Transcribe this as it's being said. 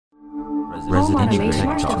Residential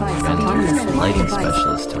tech talk. Lighting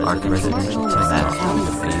specialist. Residential tech.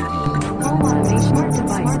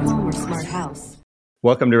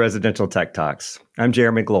 Welcome to Residential Tech Talks. I'm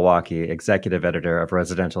Jeremy Glowacki, Executive Editor of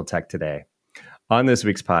Residential Tech Today. On this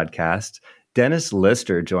week's podcast, Dennis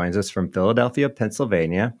Lister joins us from Philadelphia,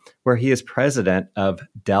 Pennsylvania, where he is president of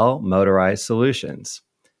Dell Motorized Solutions.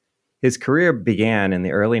 His career began in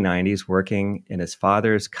the early 90s working in his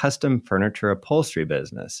father's custom furniture upholstery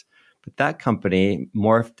business, but that company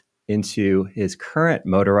morphed into his current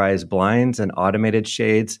motorized blinds and automated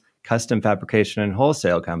shades custom fabrication and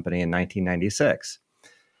wholesale company in 1996.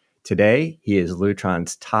 Today, he is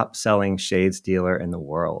Lutron's top-selling shades dealer in the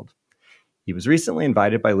world. He was recently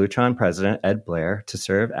invited by Lutron President Ed Blair to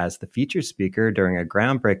serve as the featured speaker during a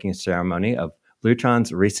groundbreaking ceremony of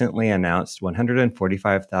Lutron's recently announced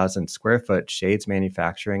 145,000 square foot shades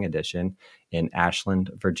manufacturing addition in Ashland,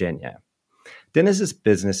 Virginia. Dennis's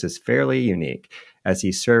business is fairly unique as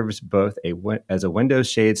he serves both as a windows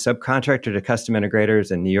shade subcontractor to custom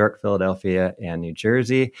integrators in New York, Philadelphia, and New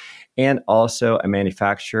Jersey, and also a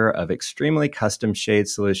manufacturer of extremely custom shade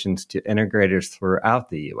solutions to integrators throughout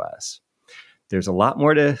the U.S. There's a lot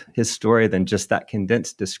more to his story than just that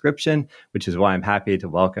condensed description, which is why I'm happy to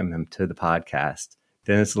welcome him to the podcast.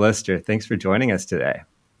 Dennis Lister, thanks for joining us today.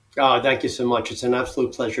 Oh, thank you so much. It's an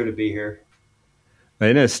absolute pleasure to be here.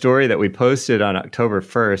 In a story that we posted on October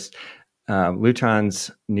 1st, Lutron's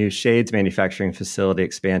new shades manufacturing facility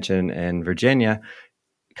expansion in Virginia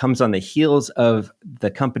comes on the heels of the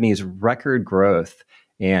company's record growth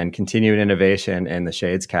and continued innovation in the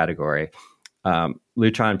shades category.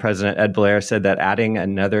 Lutron President Ed Blair said that adding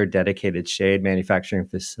another dedicated shade manufacturing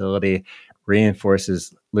facility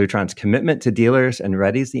reinforces Lutron's commitment to dealers and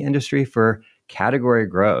readies the industry for category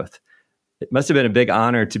growth. It must have been a big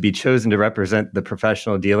honor to be chosen to represent the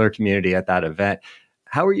professional dealer community at that event.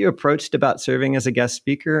 How were you approached about serving as a guest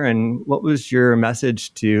speaker, and what was your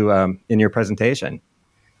message to in your presentation?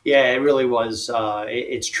 Yeah, it really was.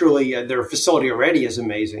 It's truly, their facility already is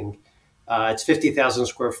amazing. It's 50,000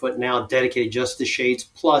 square foot now dedicated just to shades,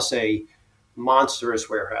 plus a monstrous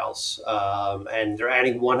warehouse. And they're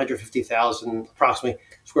adding 150,000 approximately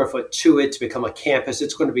square foot to it to become a campus.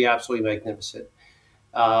 It's going to be absolutely magnificent.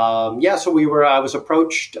 I was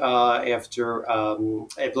approached after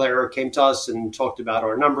Ed Blair came to us and talked about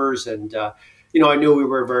our numbers. And, I knew we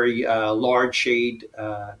were a very large shade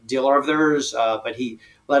dealer of theirs, but he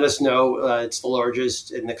let us know it's the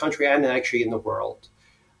largest in the country and actually in the world.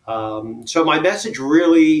 So my message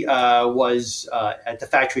really was at the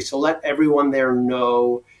factory to let everyone there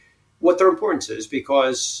know what their importance is,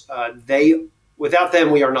 because without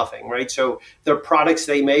them, we are nothing, right? So their products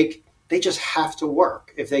they make, they just have to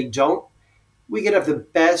work. If they don't, we could have the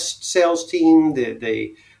best sales team,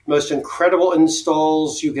 the most incredible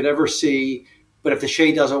installs you could ever see. But if the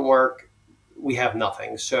shade doesn't work, we have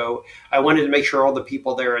nothing. So I wanted to make sure all the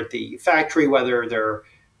people there at the factory, whether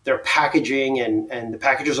they're packaging and the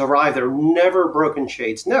packages arrive, they're never broken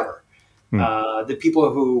shades, never. The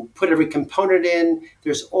people who put every component in,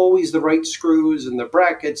 there's always the right screws and the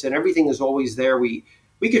brackets and everything is always there. We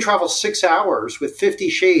could travel 6 hours with 50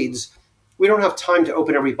 shades. We don't have time to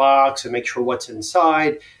open every box and make sure what's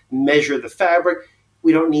inside, measure the fabric.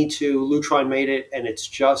 We don't need to. Lutron made it, and it's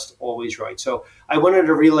just always right. So I wanted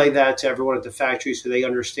to relay that to everyone at the factory so they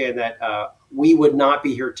understand that we would not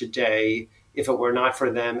be here today if it were not for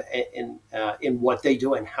them in what they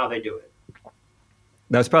do and how they do it.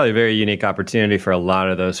 That's probably a very unique opportunity for a lot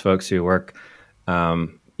of those folks who work,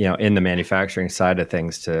 in the manufacturing side of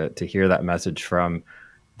things to hear that message from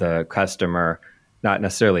the customer, not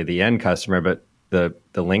necessarily the end customer, but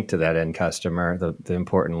the link to that end customer, the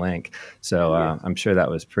important link. So I'm sure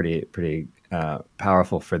that was pretty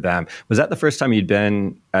powerful for them. Was that the first time you'd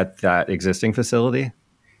been at that existing facility?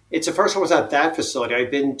 It's the first time I was at that facility.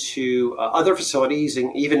 I've been to other facilities,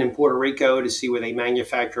 and even in Puerto Rico to see where they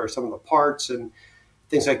manufacture some of the parts and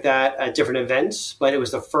things like that at different events. But it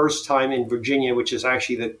was the first time in Virginia, which is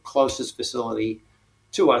actually the closest facility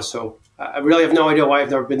to us. So I really have no idea why I've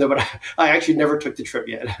never been there, but I actually never took the trip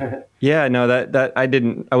yet. Yeah, no, that I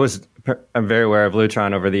didn't. I'm very aware of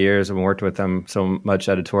Lutron over the years and worked with them so much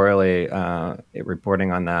editorially,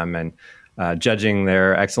 reporting on them and judging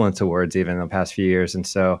their excellence awards even in the past few years. And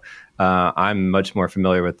so I'm much more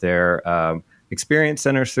familiar with their experience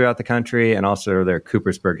centers throughout the country and also their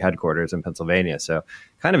Coopersburg headquarters in Pennsylvania. So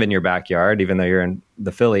kind of in your backyard, even though you're in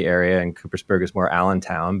the Philly area and Coopersburg is more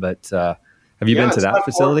Allentown. But have you been to that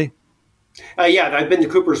facility? I've been to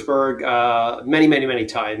Coopersburg many, many, many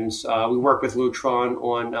times. We work with Lutron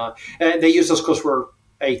on, they use us because we're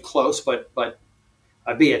a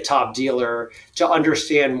top dealer to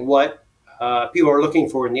understand what people are looking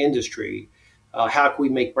for in the industry. How can we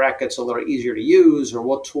make brackets a little easier to use, or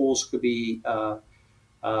what tools could be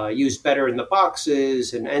used better in the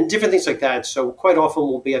boxes, and different things like that. So quite often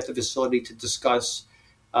we'll be at the facility to discuss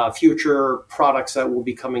future products that will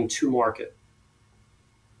be coming to market.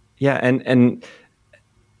 Yeah, and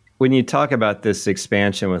when you talk about this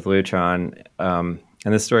expansion with Lutron, and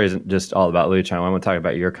this story isn't just all about Lutron. I want to talk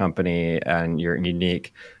about your company and your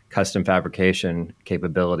unique custom fabrication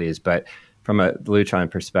capabilities. But from a Lutron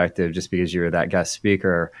perspective, just because you're that guest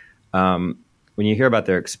speaker, when you hear about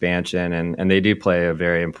their expansion, and they do play a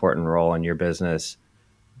very important role in your business,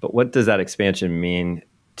 but what does that expansion mean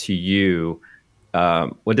to you?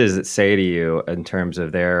 What does it say to you in terms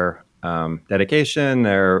of their dedication,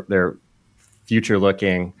 their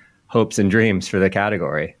future-looking hopes and dreams for the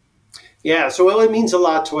category? Yeah, so it means a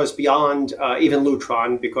lot to us beyond even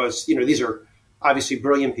Lutron, because these are obviously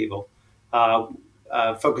brilliant people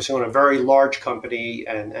focusing on a very large company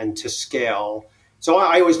and to scale. So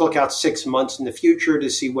I always look out 6 months in the future to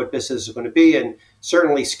see what business is going to be, and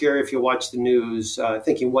certainly scary if you watch the news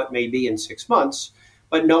thinking what may be in 6 months.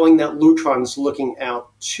 But knowing that Lutron's looking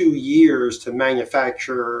out 2 years to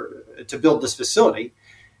manufacture, to build this facility,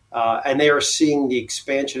 and they are seeing the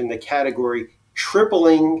expansion in the category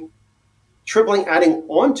tripling, adding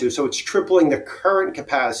onto, so it's tripling the current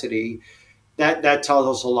capacity. That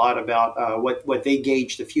tells us a lot about what they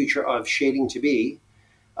gauge the future of shading to be.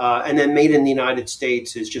 And then made in the United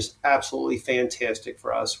States is just absolutely fantastic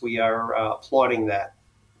for us. We are applauding that.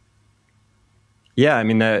 Yeah, I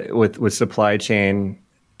mean, with supply chain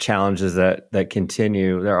challenges that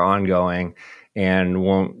continue, they're ongoing and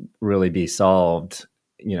won't really be solved,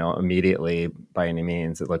 immediately by any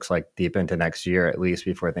means. It looks like deep into next year, at least,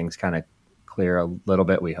 before things kind of clear a little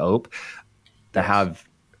bit, we hope. To have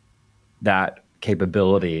that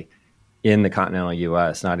capability in the continental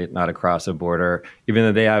U.S., not across a border, even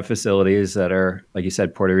though they have facilities that are, like you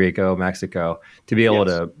said, Puerto Rico, Mexico, to be able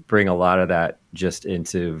to bring a lot of that just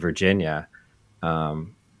into Virginia,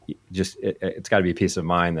 it's got to be peace of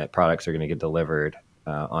mind that products are going to get delivered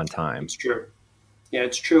on time. It's true. Yeah,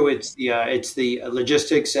 it's true. It's the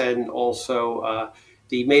logistics, and also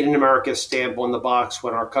the Made in America stamp on the box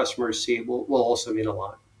when our customers see it will also mean a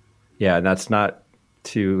lot. Yeah, and that's not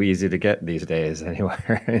too easy to get these days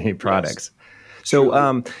anywhere, any products. Yes.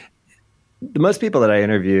 So the most people that I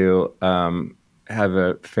interview have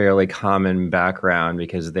a fairly common background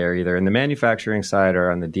because they're either in the manufacturing side or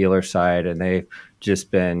on the dealer side, and they've just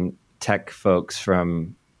been tech folks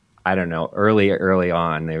from, I don't know, early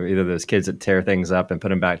on. They were either those kids that tear things up and put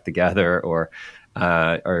them back together, or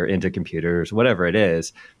into computers, whatever it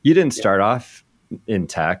is. You didn't start off in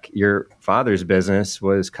tech. Your father's business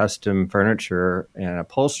was custom furniture and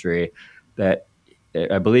upholstery that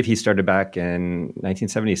I believe he started back in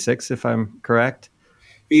 1976, if I'm correct.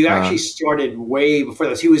 He actually started way before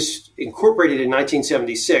this. He was incorporated in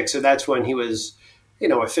 1976, so that's when he was,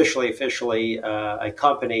 officially a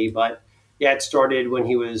company. But yeah, it started when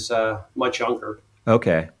he was much younger.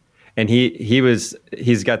 Okay, and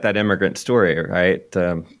he's got that immigrant story, right?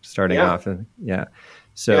 Starting off, So yeah,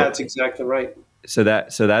 that's exactly right. So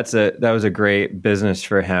that was a great business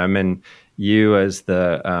for him, and you as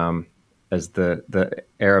the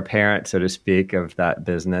heir apparent, so to speak, of that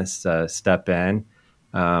business, step in.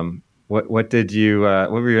 What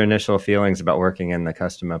were your initial feelings about working in the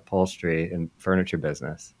custom upholstery and furniture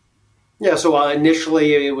business? Yeah, so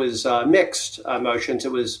initially it was mixed emotions.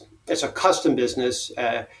 It's a custom business,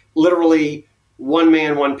 literally one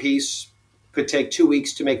man, one piece. Could take 2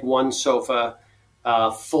 weeks to make one sofa.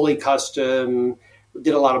 Fully custom.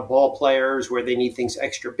 Did a lot of ball players where they need things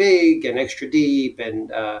extra big and extra deep,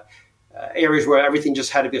 and areas where everything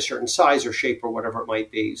just had to be a certain size or shape or whatever it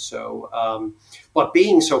might be. So, but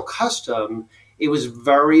being so custom, it was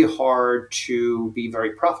very hard to be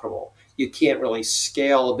very profitable. You can't really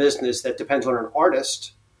scale a business that depends on an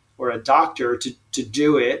artist or a doctor to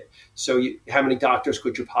do it. So how many doctors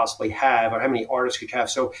could you possibly have, or how many artists could you have?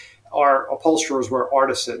 So our upholsterers were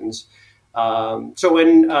artisans. So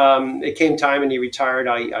when it came time and he retired,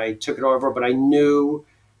 I took it over, but I knew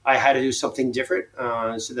I had to do something different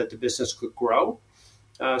so that the business could grow.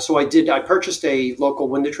 So I purchased a local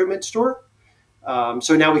window treatment store.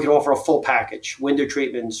 So now we can offer a full package: window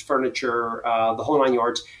treatments, furniture, the whole 9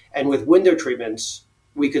 yards. And with window treatments,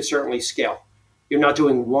 we could certainly scale. You're not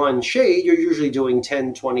doing one shade. You're usually doing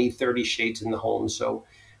 10, 20, 30 shades in the home. So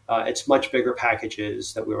it's much bigger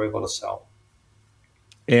packages that we were able to sell.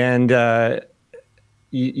 And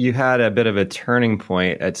you had a bit of a turning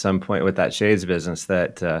point at some point with that shades business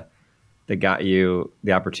that got you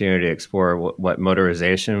the opportunity to explore what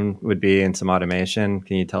motorization would be and some automation.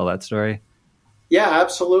 Can you tell that story? Yeah,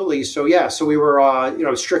 absolutely. So we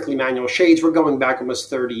were, strictly manual shades. We're going back almost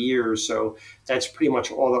 30 years. So that's pretty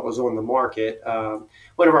much all that was on the market.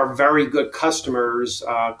 One of our very good customers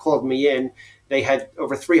called me in. They had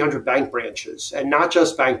over 300 bank branches, and not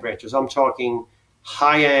just bank branches. I'm talking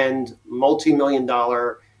high-end, multi-million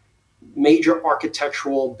dollar, major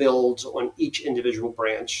architectural builds on each individual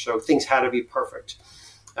branch. So things had to be perfect.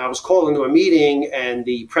 I was called into a meeting, and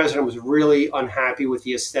the president was really unhappy with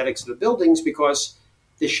the aesthetics of the buildings because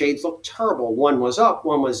the shades looked terrible. One was up,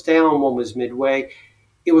 one was down, one was midway.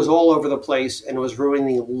 It was all over the place, and it was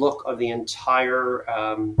ruining the look of the entire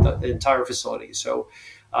facility. So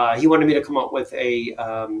he wanted me to come up with a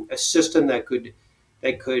system that could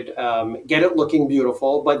get it looking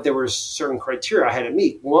beautiful, but there were certain criteria I had to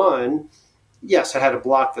meet. One, yes, I had to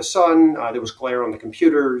block the sun. There was glare on the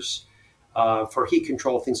computers. For heat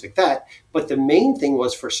control, things like that. But the main thing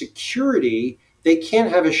was for security, they can't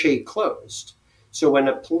have a shade closed. So when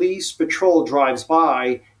a police patrol drives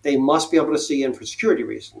by, they must be able to see in for security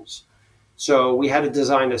reasons. So we had to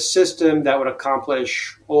design a system that would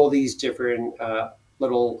accomplish all these different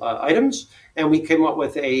little items. And we came up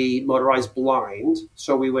with a motorized blind.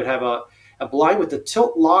 So we would have a blind with the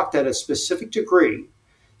tilt locked at a specific degree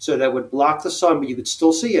so that would block the sun, but you could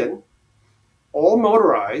still see in, all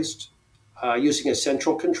motorized, using a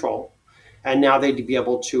central control, and now they'd be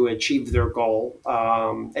able to achieve their goal,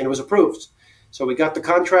 and it was approved. So we got the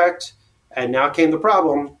contract, and now came the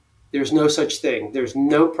problem. There's no such thing. There's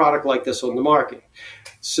no product like this on the market.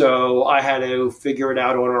 So I had to figure it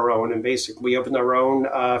out on our own, and basically we opened our own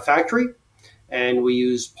factory, and we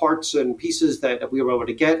used parts and pieces that we were able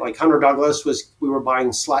to get. Like Hunter Douglas we were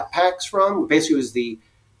buying slat packs from. Basically, it was the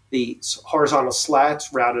horizontal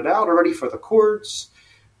slats routed out already for the cords.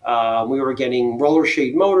 We were getting roller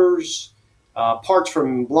shade motors, parts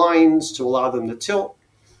from blinds to allow them to tilt,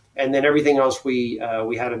 and then everything else we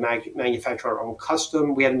had to manufacture our own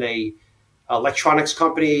custom. We had an electronics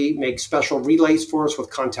company make special relays for us with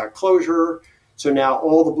contact closure, so now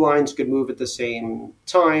all the blinds could move at the same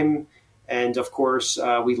time. And of course,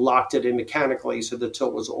 we locked it in mechanically, so the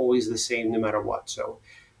tilt was always the same no matter what. So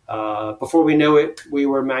before we knew it, we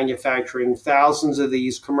were manufacturing thousands of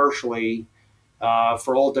these commercially.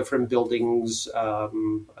 For all different buildings,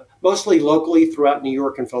 mostly locally throughout New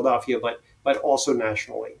York and Philadelphia, but also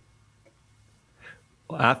nationally.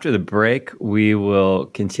 Well, after the break, we will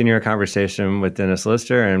continue our conversation with Dennis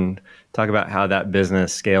Lister and talk about how that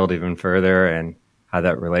business scaled even further and how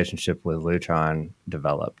that relationship with Lutron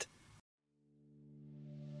developed.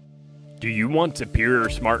 Do you want superior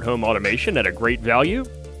smart home automation at a great value?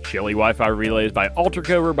 Shelly Wi-Fi relays by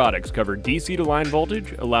Alterco Robotics cover DC to line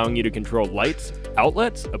voltage, allowing you to control lights,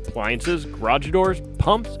 outlets, appliances, garage doors,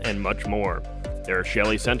 pumps, and much more. There are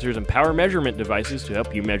Shelly sensors and power measurement devices to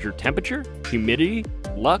help you measure temperature, humidity,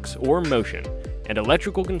 lux, or motion, and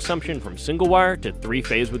electrical consumption from single wire to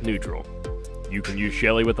 3-phase with neutral. You can use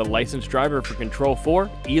Shelly with a licensed driver for Control 4,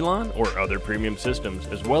 Elon, or other premium systems,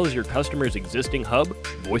 as well as your customer's existing hub,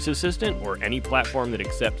 voice assistant, or any platform that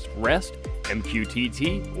accepts REST,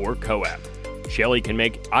 MQTT, or CoAP. Shelly can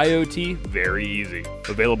make IoT very easy.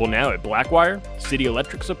 Available now at Blackwire, City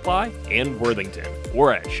Electric Supply, and Worthington,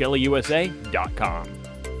 or at shellyusa.com.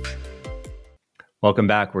 Welcome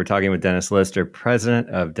back. We're talking with Dennis Lister, president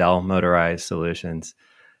of Dell Motorized Solutions.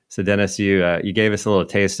 So Dennis, you gave us a little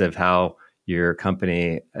taste of how your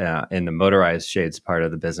company in the motorized shades part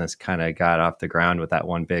of the business kind of got off the ground with that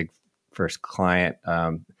one big first client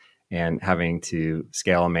and having to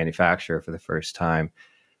scale and manufacture for the first time.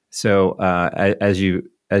 So as you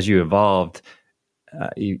evolved,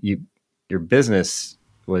 your business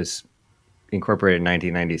was incorporated in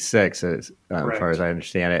 1996, as far as I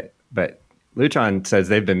understand it. But Lutron says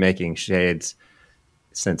they've been making shades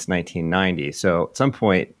since 1990. So at some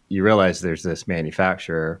point, you realize there's this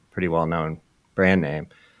manufacturer, pretty well-known brand name,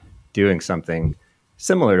 doing something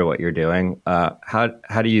similar to what you're doing. How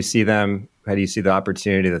do you see them? How do you see the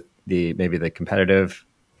opportunity, maybe the competitive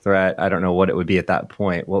threat? I don't know what it would be at that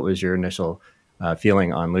point. What was your initial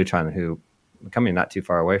feeling on Lutron, who coming not too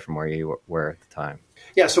far away from where you were at the time?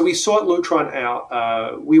 Yeah, so we sought Lutron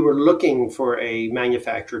out. We were looking for a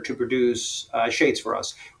manufacturer to produce shades for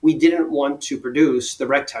us. We didn't want to produce the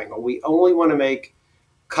rectangle. We only want to make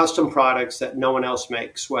custom products that no one else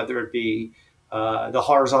makes, whether it be the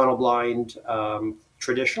horizontal blind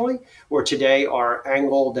traditionally, or today are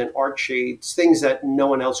angled and arch shades, things that no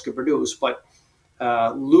one else could produce. But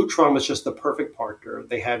Lutron was just the perfect partner.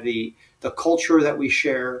 They have the culture that we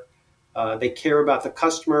share. They care about the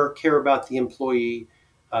customer, care about the employee,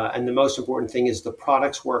 and the most important thing is the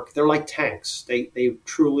products work. They're like tanks. They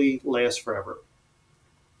truly last forever.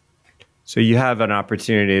 So you have an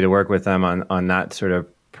opportunity to work with them on that sort of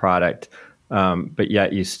product, but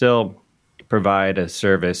yet you still provide a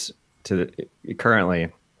service currently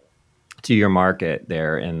to your market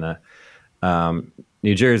there in the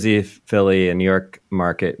New Jersey, Philly, and New York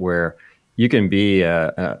market, where you can be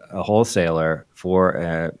a wholesaler for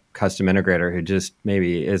a custom integrator who just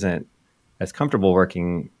maybe isn't as comfortable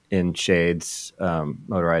working in shades,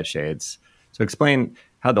 motorized shades. So explain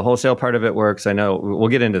how the wholesale part of it works. I know we'll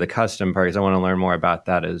get into the custom part because I want to learn more about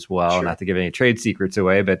that as well. Sure. Not to give any trade secrets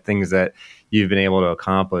away, but things that you've been able to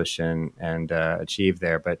accomplish and achieve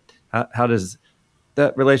there. But how does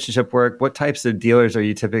that relationship work? What types of dealers are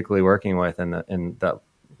you typically working with in the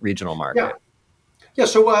regional market? Yeah.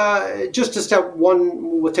 So just to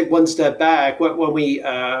we'll take one step back. When we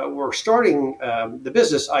were starting the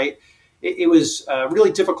business, it was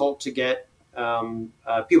really difficult to get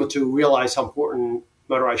people to realize how important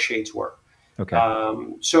motorized shades were. Okay.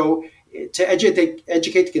 So to educate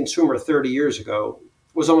the consumer 30 years ago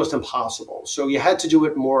was almost impossible. So you had to do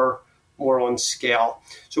it more on scale.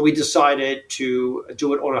 So we decided to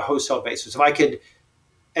do it on a wholesale basis. If I could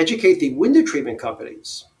educate the window treatment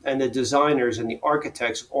companies and the designers and the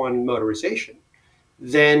architects on motorization,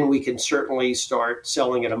 then we can certainly start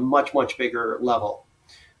selling at a much, much bigger level.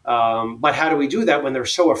 But how do we do that when they're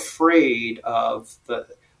so afraid of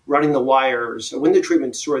running the wires? A window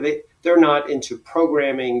treatment store, they're not into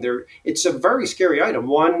programming. It's a very scary item.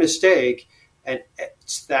 One mistake, and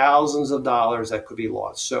it's thousands of dollars that could be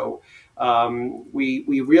lost. So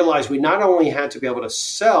we realized we not only had to be able to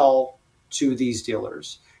sell to these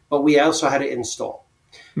dealers, but we also had to install.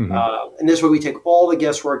 Mm-hmm. And this way we take all the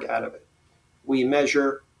guesswork out of it. We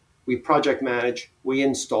measure, we project manage, we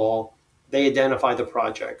install, they identify the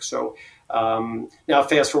project. So now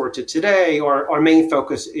fast forward to today, our main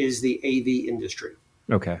focus is the AV industry.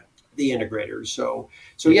 Okay. The integrators. So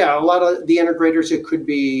yeah, a lot of the integrators, it could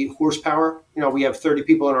be horsepower. We have 30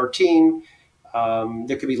 people on our team.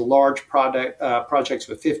 There could be large projects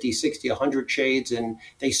with 50, 60, 100 shades, and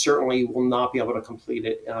they certainly will not be able to complete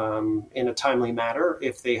it in a timely manner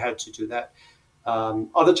if they had to do that.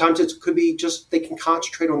 Other times it could be just they can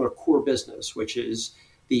concentrate on their core business, which is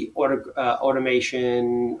the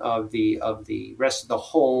automation of the rest of the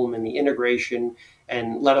home and the integration,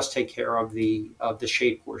 and let us take care of the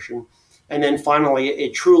shade portion. And then finally,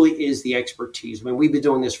 it truly is the expertise. I mean, we've been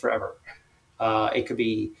doing this forever. It could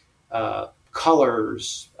be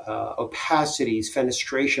colors, opacities,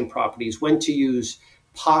 fenestration properties, when to use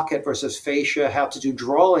pocket versus fascia, how to do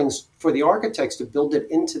drawings for the architects to build it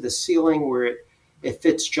into the ceiling where it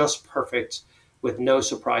fits just perfect with no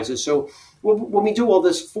surprises. So when we do all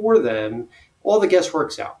this for them, all the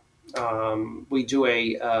guesswork's out. We do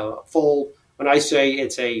a full, when I say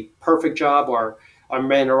it's a perfect job, our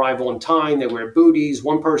men arrive on time, they wear booties,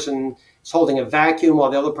 one person is holding a vacuum while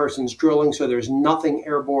the other person's drilling, so there's nothing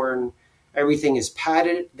airborne. Everything is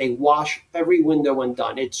padded. They wash every window when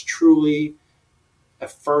done. It's truly a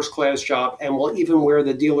first-class job, and we'll even wear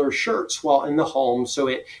the dealer's shirts while in the home. So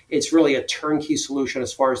it's really a turnkey solution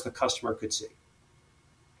as far as the customer could see.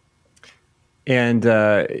 And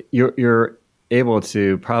you're able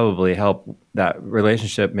to probably help that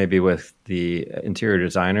relationship maybe with the interior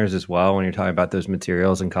designers as well when you're talking about those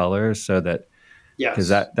materials and colors, so that because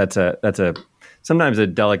that's a sometimes a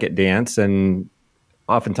delicate dance, and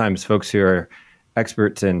oftentimes folks who are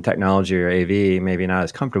experts in technology or AV maybe not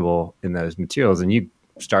as comfortable in those materials. And you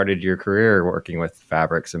started your career working with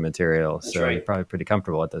fabrics and materials, that's so right. You're probably pretty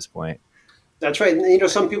comfortable at this point. That's right. And,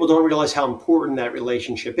 some people don't realize how important that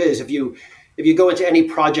relationship is. If you go into any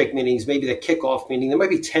project meetings, maybe the kickoff meeting, there might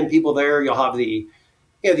be 10 people there. You'll have the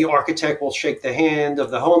architect will shake the hand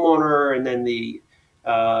of the homeowner, and then the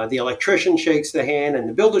electrician shakes the hand, and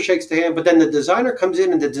the builder shakes the hand. But then the designer comes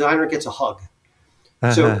in, and the designer gets a hug.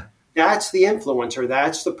 Uh-huh. So that's the influencer.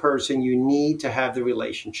 That's the person you need to have the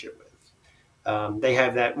relationship with. They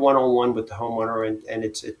have that one-on-one with the homeowner, and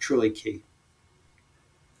it's truly key.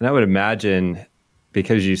 And I would imagine,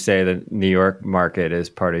 because you say the New York market is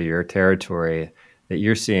part of your territory, that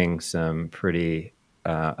you're seeing some pretty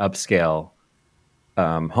upscale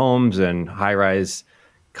homes and high-rise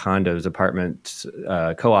condos, apartments,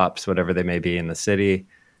 co-ops, whatever they may be in the city.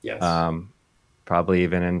 Yes. Probably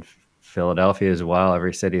even in Philadelphia as well.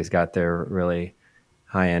 Every city has got their really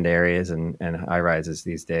high-end areas and high-rises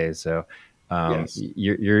these days. So yes.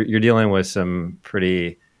 You're dealing with some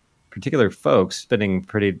pretty particular folks spending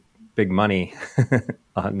pretty big money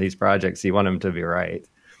on these projects. You want them to be right.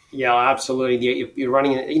 Yeah, absolutely. You're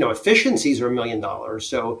running, efficiencies are $1 million.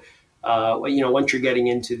 So, once you're getting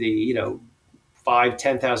into the, 5,000,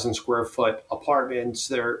 10,000 square foot apartments,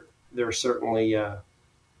 they're certainly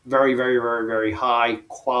very, very, very, very high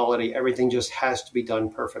quality. Everything just has to be done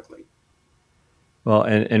perfectly. Well,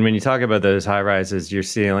 and when you talk about those high rises, you're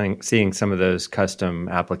seeing some of those custom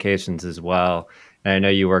applications as well. And I know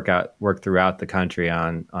you work throughout the country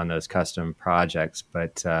on those custom projects,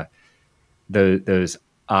 but those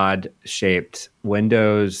odd shaped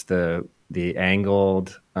windows, the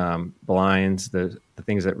angled blinds, the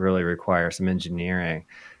things that really require some engineering.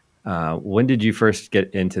 When did you first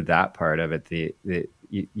get into that part of it?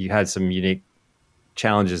 You had some unique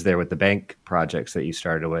challenges there with the bank projects that you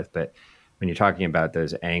started with, but when you're talking about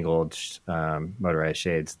those angled motorized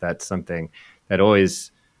shades, that's something that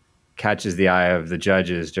always catches the eye of the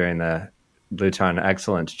judges during the Lutron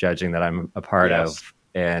Excellence judging that I'm a part of,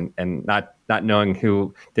 and not knowing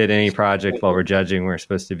who did any project while we're judging, we're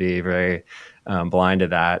supposed to be very blind to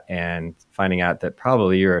that, and finding out that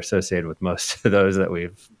probably you're associated with most of those that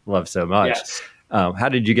we've loved so much. Yes. How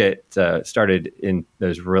did you get started in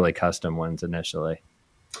those really custom ones initially?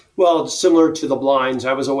 Well, similar to the blinds,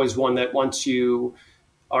 I was always one that once you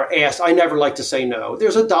are asked, I never like to say no.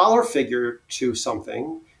 There's a dollar figure to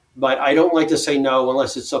something, but I don't like to say no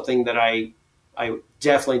unless it's something that I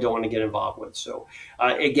definitely don't want to get involved with. So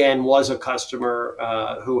again, was a customer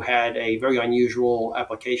who had a very unusual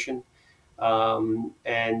application and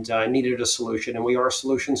needed a solution. And we are a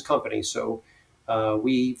solutions company. So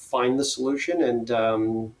we find the solution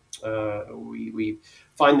and we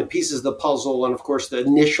find the pieces of the puzzle. And of course,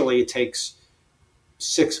 initially it takes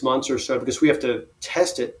 6 months or so because we have to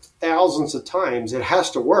test it thousands of times. It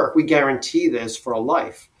has to work. We guarantee this for a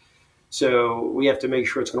life. So we have to make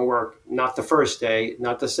sure it's going to work, not the first day,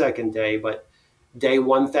 not the second day, but day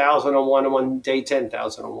 1,001 and day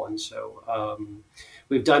 10,001. So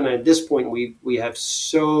we've done it. At this point, we have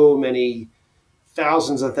so many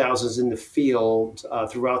thousands and thousands in the field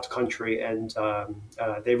throughout the country, and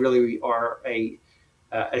they really are a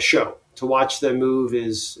show. To watch them move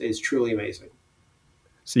is truly amazing.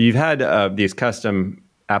 So you've had these custom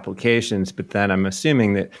applications, but then I'm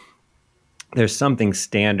assuming that there's something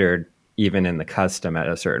standard even in the custom at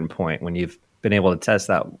a certain point when you've been able to test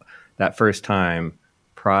that first time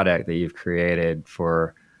product that you've created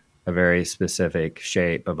for a very specific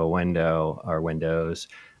shape of a window or windows,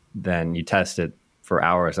 then you test it for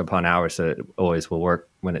hours upon hours so it always will work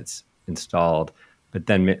when it's installed. But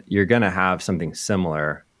then you're going to have something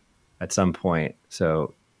similar at some point.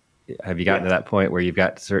 So have you gotten to that point where you've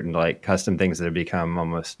got certain like custom things that have become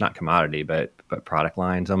almost not commodity, but product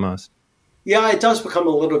lines almost? Yeah, it does become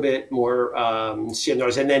a little bit more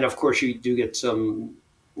standardized. And then, of course, you do get some,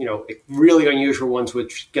 really unusual ones,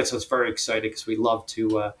 which gets us very excited because we love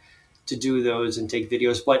to do those and take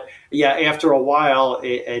videos. But yeah, after a while,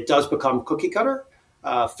 it does become cookie cutter.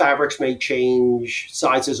 Fabrics may change,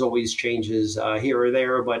 sizes always changes here or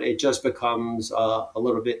there, but it just becomes a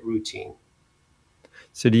little bit routine.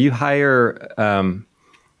 So do you hire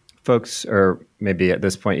folks, or maybe at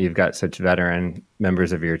this point you've got such veteran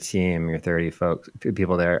members of your team, your 30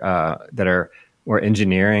 people there that are more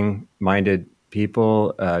engineering-minded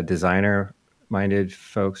people, designer-minded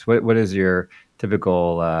folks? What is your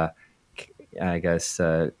typical,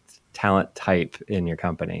 talent type in your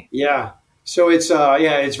company? Yeah. So it's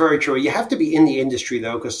very true. You have to be in the industry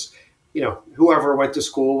though, because whoever went to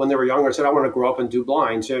school when they were younger said, I want to grow up and do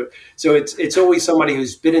blind. So it's always somebody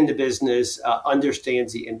who's been in the business,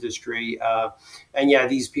 understands the industry. And yeah,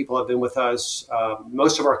 these people have been with us.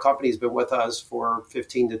 Most of our company's been with us for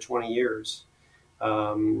 15 to 20 years.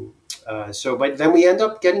 But then we end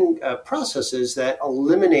up getting processes that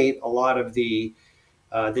eliminate a lot of the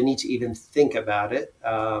need to even think about it.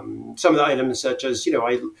 Some of the items such as,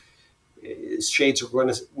 shades are going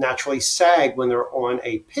to naturally sag when they're on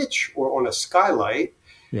a pitch or on a skylight.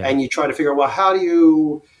 Yeah. And you try to figure out, well, how do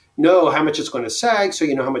you know how much it's going to sag so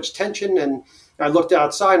you know how much tension? And I looked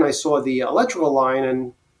outside and I saw the electrical line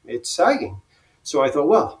and it's sagging. So I thought,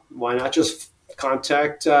 well, why not just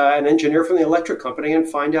contact an engineer from the electric company and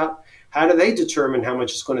find out how do they determine how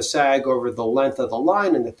much it's going to sag over the length of the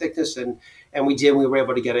line and the thickness. And we were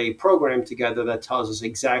able to get a program together that tells us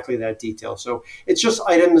exactly that detail. So it's just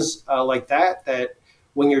items like that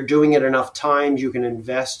when you're doing it enough times, you can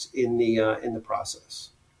invest in the process.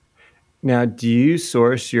 Now, do you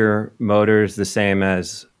source your motors the same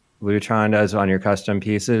as Lutron does on your custom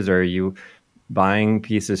pieces, or are you buying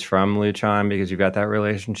pieces from Lutron because you've got that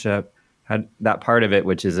relationship? That part of it,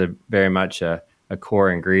 which is very much a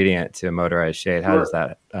core ingredient to a motorized shade, how does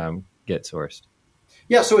that get sourced?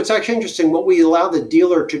 Yeah, so it's actually interesting what we allow the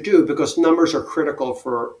dealer to do, because numbers are critical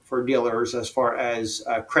for dealers as far as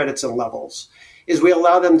credits and levels, is we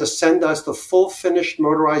allow them to send us the full finished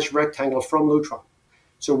motorized rectangle from Lutron.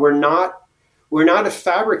 So we're not We're not a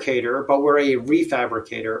fabricator, but we're a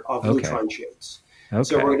refabricator of Okay. Lutron shades. Okay.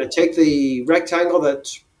 So we're going to take the rectangle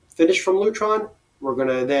that's finished from Lutron. We're going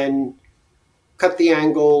to then cut the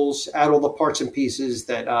angles, add all the parts and pieces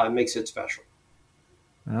that makes it special.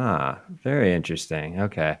 Very interesting.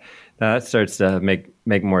 Okay. Now that starts to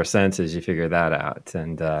make more sense as you figure that out.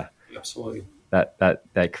 And Absolutely.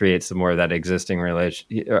 that creates some more of that existing relation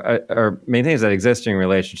or maintains that existing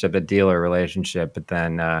relationship, that dealer relationship,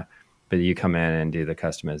 but you come in and do the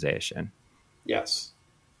customization. Yes.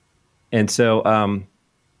 And so,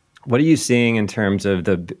 what are you seeing in terms of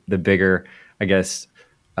the bigger, I guess,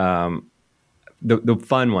 the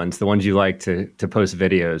fun ones, the ones you like to post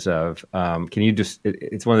videos of? Can you just?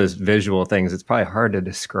 It's one of those visual things. It's probably hard to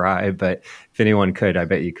describe, but if anyone could, I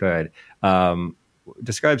bet you could.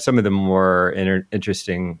 Describe some of the more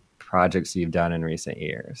interesting projects you've done in recent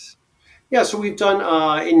years. Yeah, so we've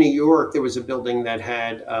done in New York. There was a building that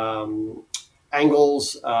had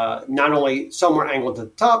angles. Not only some were angled at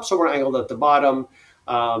the top, some were angled at the bottom,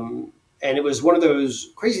 and it was one of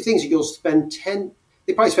those crazy things that you'll spend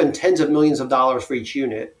They probably spend tens of millions of dollars for each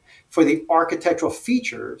unit for the architectural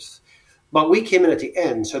features, but we came in at the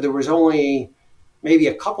end, so there was only maybe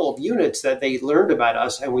a couple of units that they learned about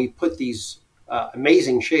us, and we put these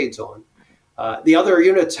amazing shades on. The other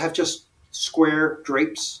units have just square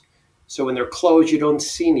drapes. So when they're closed, you don't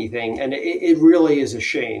see anything. And it really is a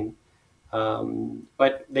shame.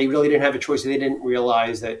 But they really didn't have a choice. They didn't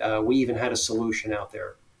realize that we even had a solution out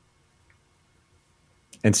there.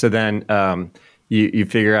 And so then you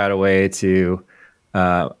figure out a way to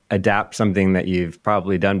adapt something that you've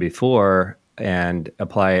probably done before and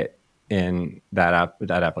apply it in that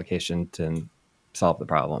application to solve the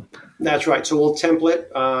problem. That's right. So we'll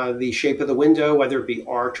template the shape of the window, whether it be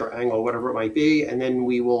arch or angle, whatever it might be, and then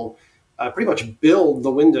we will pretty much build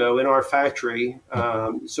the window in our factory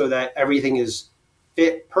so that everything is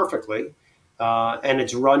fit perfectly, and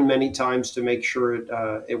it's run many times to make sure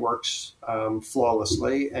it works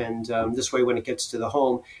flawlessly. And this way, when it gets to the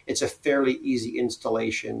home, it's a fairly easy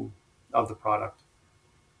installation of the product.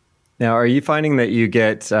 Now, are you finding that you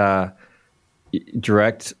get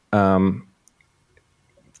direct?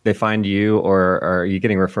 They find you, or are you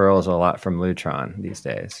getting referrals a lot from Lutron these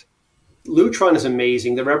days? Lutron is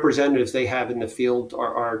amazing. The representatives they have in the field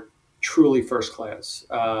are truly first class.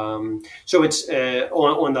 So it's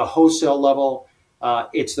on the wholesale level,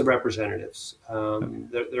 it's the representatives.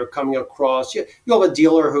 They're coming across. You have a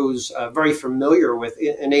dealer who's very familiar with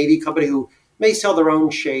an AV company who may sell their own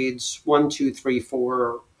shades, 1, 2, 3,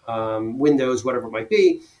 4 windows, whatever it might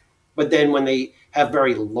be. But then when they have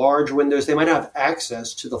very large windows, they might have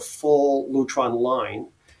access to the full Lutron line.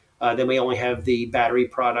 They may only have the battery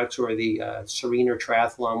products or the Serene or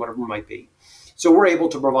Triathlon, whatever it might be. So we're able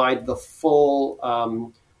to provide the full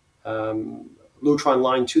Lutron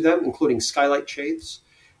line to them, including skylight shades,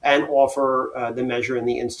 and offer the measure and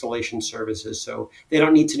the installation services. So they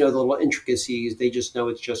don't need to know the little intricacies. They just know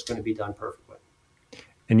it's just going to be done perfectly.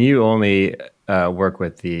 And you only work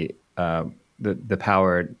with the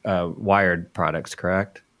powered wired products,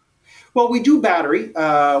 correct? Well, we do battery.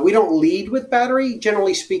 We don't lead with battery.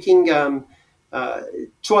 Generally speaking, to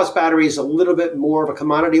us, battery is a little bit more of a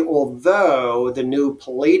commodity, although the new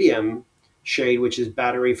Palladium shade, which is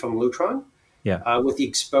battery from Lutron, with the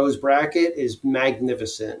exposed bracket, is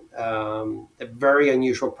magnificent. A very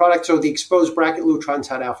unusual product. So the exposed bracket Lutron's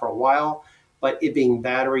had out for a while, but it being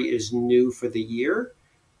battery is new for the year.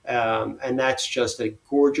 And that's just a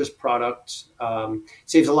gorgeous product.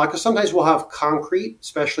 Saves a lot because sometimes we'll have concrete,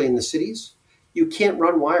 especially in the cities. You can't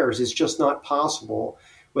run wires. It's just not possible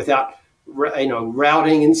without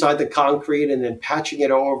routing inside the concrete and then patching it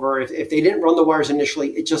over. If they didn't run the wires initially,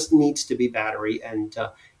 it just needs to be battery, and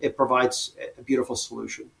it provides a beautiful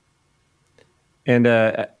solution. And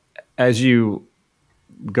as you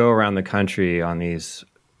go around the country on these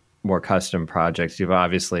more custom projects, you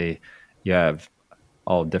have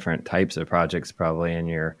all different types of projects probably in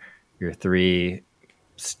your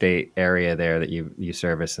 3-state area there that you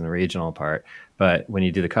service in the regional part. But when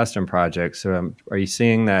you do the custom projects, are you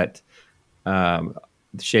seeing that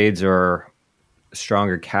shades are a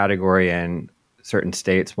stronger category in certain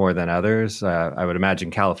states more than others? I would imagine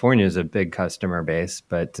California is a big customer base,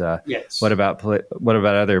 but yes. What about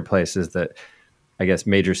other places that, I guess,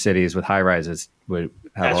 major cities with high rises would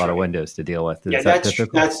have a lot of windows to deal with? Is that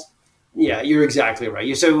typical? Yeah, you're exactly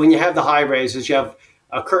right. So when you have the high raises, you have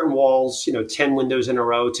curtain walls, 10 windows in a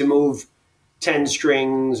row. To move 10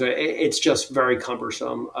 strings, it's just very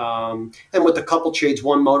cumbersome. And with the coupled shades,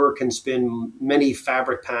 one motor can spin many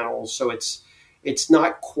fabric panels, so it's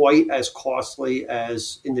not quite as costly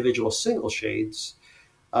as individual single shades.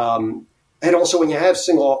 And also when you have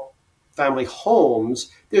single family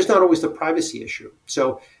homes, there's not always the privacy issue.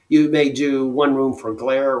 So you may do one room for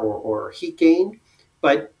glare or heat gain,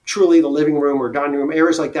 but truly the living room or dining room,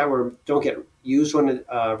 areas like that where don't get used on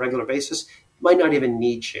a regular basis, might not even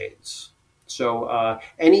need shades. So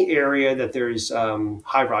any area that there's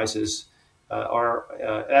high rises,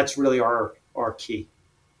 that's really our key.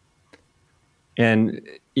 And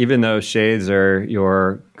even though shades are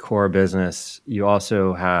your core business, you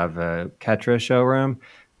also have a Ketra showroom,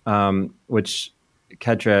 which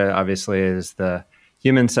Ketra obviously is the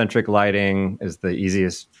human-centric lighting, is the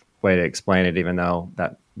easiest way to explain it, even though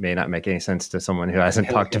that may not make any sense to someone who hasn't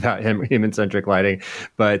talked about human-centric lighting.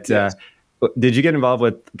 But yes. Did you get involved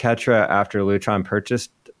with Ketra after Lutron purchased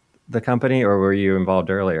the company, or were you involved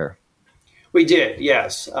earlier? We did,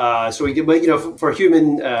 yes. So we did, but for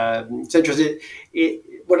human centricity,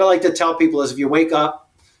 what I like to tell people is if you wake up,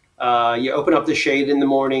 you open up the shade in the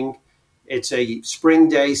morning, it's a spring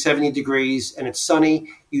day, 70 degrees, and it's sunny.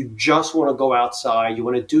 You just want to go outside. You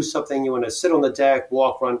want to do something. You want to sit on the deck,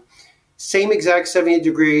 walk, run. Same exact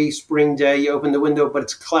 70-degree spring day. You open the window, but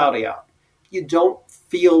it's cloudy out. You don't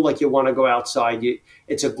feel like you want to go outside.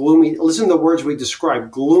 It's a gloomy, listen to the words we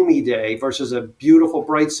describe, gloomy day versus a beautiful,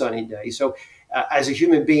 bright, sunny day. So as a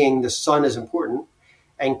human being, the sun is important.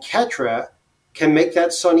 And Ketra can make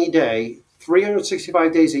that sunny day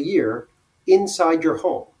 365 days a year inside your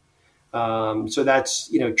home. So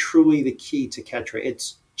that's, truly the key to Ketra.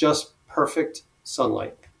 It's just perfect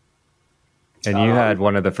sunlight. And you had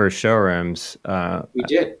one of the first showrooms. We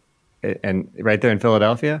did. And right there in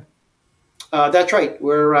Philadelphia? That's right.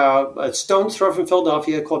 We're a stone's throw from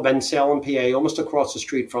Philadelphia, called Bensalem, PA, almost across the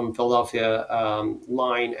street from Philadelphia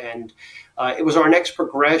line. And it was our next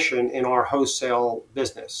progression in our wholesale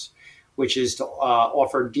business, which is to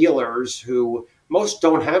offer dealers who most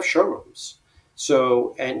don't have showrooms.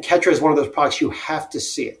 So, and Ketra is one of those products you have to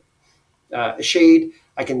see it. A shade,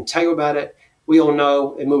 I can tell you about it. We all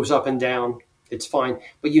know it moves up and down. It's fine.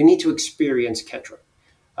 But you need to experience Ketra.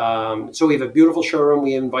 So we have a beautiful showroom.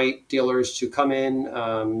 We invite dealers to come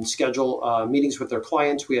in, schedule meetings with their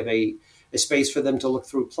clients. We have a space for them to look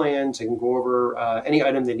through plans and go over any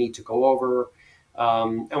item they need to go over.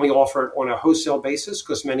 And we offer it on a wholesale basis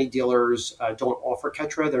because many dealers don't offer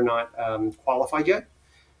Ketra. They're not qualified yet.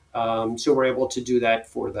 So we're able to do that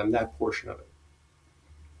for them, that portion of it.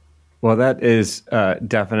 Well, that is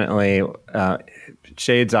definitely,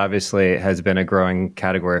 shades obviously has been a growing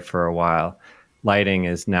category for a while. Lighting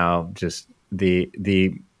is now just the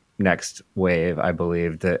next wave, I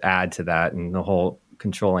believe, to add to that and the whole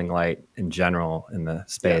controlling light in general in the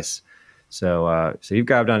space. Yeah. So you've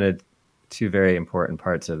grabbed onto two very important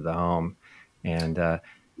parts of the home, and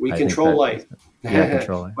we control light. Yeah,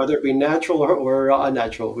 control light. Whether it be natural or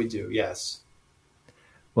unnatural, we do. Yes.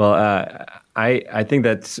 Well, I think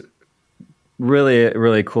that's really a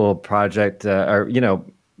really cool project, or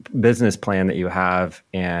business plan that you have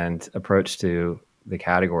and approach to the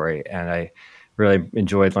category. And I really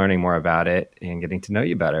enjoyed learning more about it and getting to know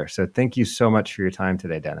you better. So thank you so much for your time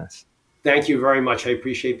today, Dennis. Thank you very much. I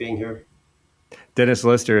appreciate being here. Dennis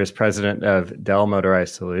Lister is president of Dell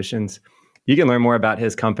Motorized Solutions. You can learn more about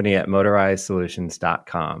his company at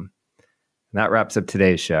motorizedsolutions.com. And that wraps up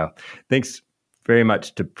today's show. Thanks very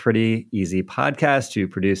much to Pretty Easy Podcast, who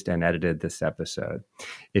produced and edited this episode.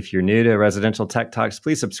 If you're new to Residential Tech Talks,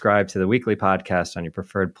 please subscribe to the weekly podcast on your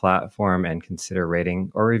preferred platform and consider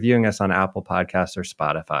rating or reviewing us on Apple Podcasts or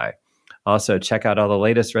Spotify. Also, check out all the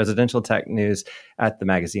latest residential tech news at the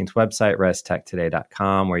magazine's website,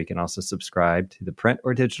 restechtoday.com, where you can also subscribe to the print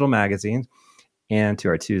or digital magazines and to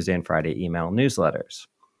our Tuesday and Friday email newsletters.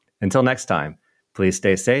 Until next time, please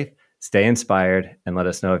stay safe, stay inspired, and let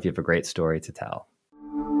us know if you have a great story to tell.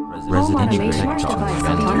 Residential Tech Talk,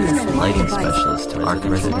 autonomous lighting specialist to Arc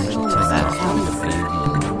Residential Tech.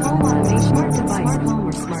 Home automation, smart device, home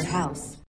or smart house.